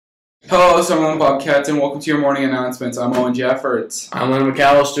Hello, Summerlin Bobcats, and welcome to your morning announcements. I'm Owen Jeffords. I'm Len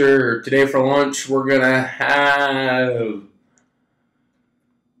McAllister. Today for lunch, we're going to have...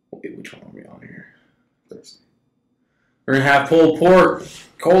 Wait, which one are we on here? Thursday. We're going to have pulled pork,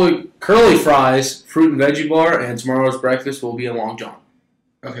 curly fries, fruit and veggie bar, and tomorrow's breakfast will be a Long John.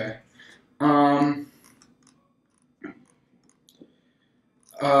 Okay.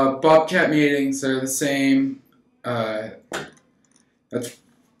 Bobcat meetings are the same.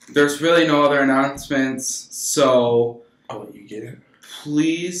 There's really no other announcements, so I'll let you get it.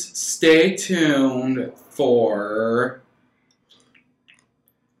 Please stay tuned for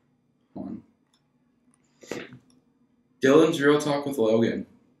Dylan's Real Talk with Logan.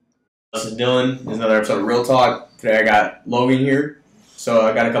 This is Dylan. This is another episode of Real Talk. Today I got Logan here. So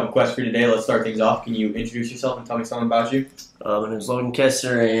I got a couple questions for you today. Let's start things off. Can you introduce yourself and tell me something about you? My name is Logan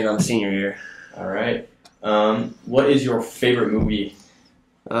Kessler, and I'm a senior here. All right. What is your favorite movie?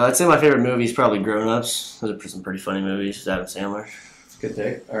 I'd say my favorite movie is probably Grown Ups. Those are some pretty funny movies. It's Adam Sandler. Good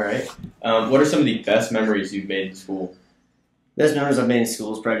pick. All right. What are some of the best memories you've made in school? Best memories I've made in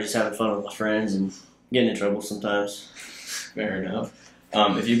school is probably just having fun with my friends and getting in trouble sometimes. Fair enough.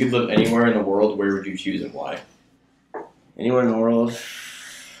 If you could live anywhere in the world, where would you choose and why? Anywhere in the world?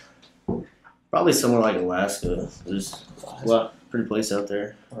 Probably somewhere like Alaska. There's a lot pretty place out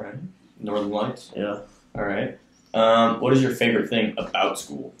there. All right. Northern Lights? Yeah. All right. What is your favorite thing about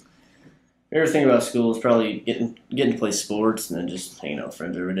school? Favorite thing about school is probably getting to play sports and then just hanging out with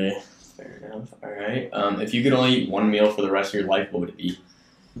friends every day. Fair enough. All right. If you could only eat one meal for the rest of your life, what would it be?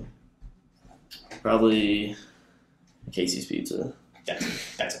 Probably Casey's Pizza.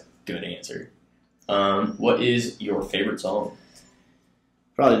 That's a good answer. What is your favorite song?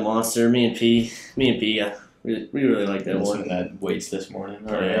 Probably Monster. Me and P. We really like that one. That waits this morning.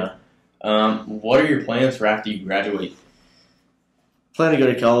 All right. Yeah. What are your plans for after you graduate? Plan to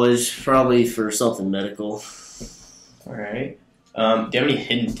go to college, probably for something medical. All right. Do you have any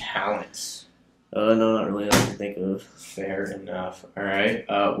hidden talents? No, not really. I can think of. Fair enough. All right.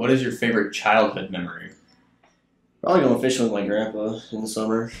 What is your favorite childhood memory? Probably going fishing with my grandpa in the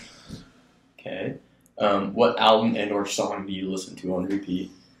summer. Okay. What album and/or song do you listen to on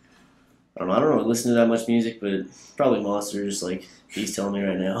repeat? I don't really listen to that much music, but probably Monster, just like he's telling me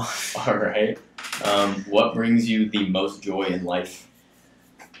right now. All right. What brings you the most joy in life?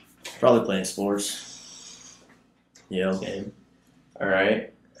 Probably playing sports. Yeah. Same. All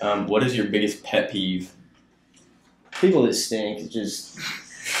right. What is your biggest pet peeve? People that stink. It's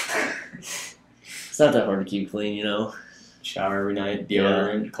not that hard to keep clean, you know. Shower every night,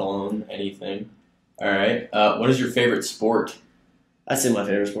 deodorant, cologne, anything. All right. What is your favorite sport? I'd say my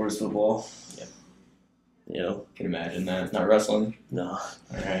favorite sport is football. Yep. You know. Can imagine that. Not wrestling? No.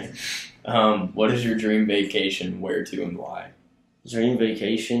 All right. What is your dream vacation? Where to and why? Dream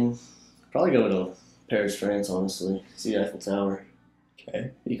vacation? Probably go to Paris, France, honestly. See the Eiffel Tower.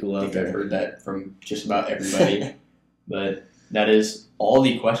 Okay. Be cool I out think there. I've heard that from just about everybody. But that is all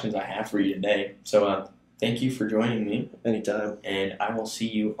the questions I have for you today. So thank you for joining me. Anytime. And I will see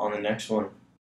you on the next one.